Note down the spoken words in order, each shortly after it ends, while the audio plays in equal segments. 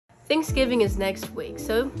Thanksgiving is next week,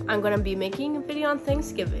 so I'm gonna be making a video on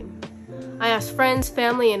Thanksgiving. I asked friends,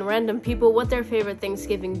 family, and random people what their favorite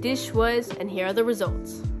Thanksgiving dish was, and here are the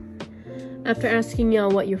results. After asking y'all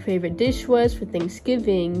what your favorite dish was for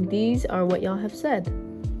Thanksgiving, these are what y'all have said.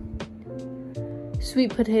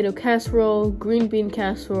 Sweet potato casserole, green bean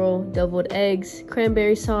casserole, deviled eggs,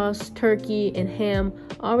 cranberry sauce, turkey, and ham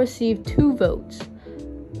all received 2 votes,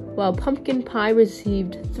 while pumpkin pie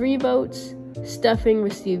received 3 votes, stuffing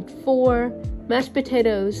received 4, mashed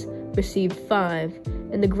potatoes received 5,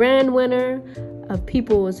 and the grand winner of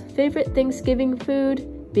people's favorite Thanksgiving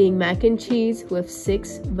food being mac and cheese with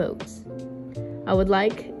 6 votes. I would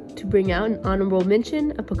like to bring out an honorable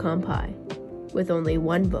mention of pecan pie with only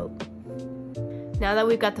 1 vote. Now that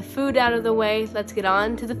we've got the food out of the way, let's get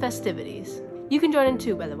on to the festivities. You can join in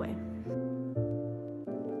too, by the way.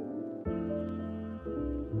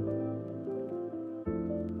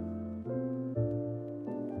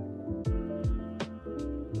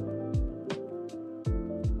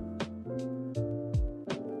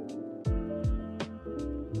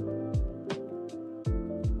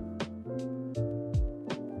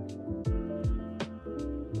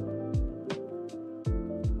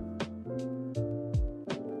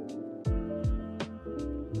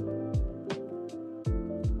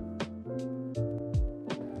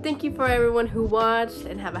 Thank you for everyone who watched,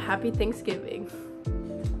 and have a happy Thanksgiving.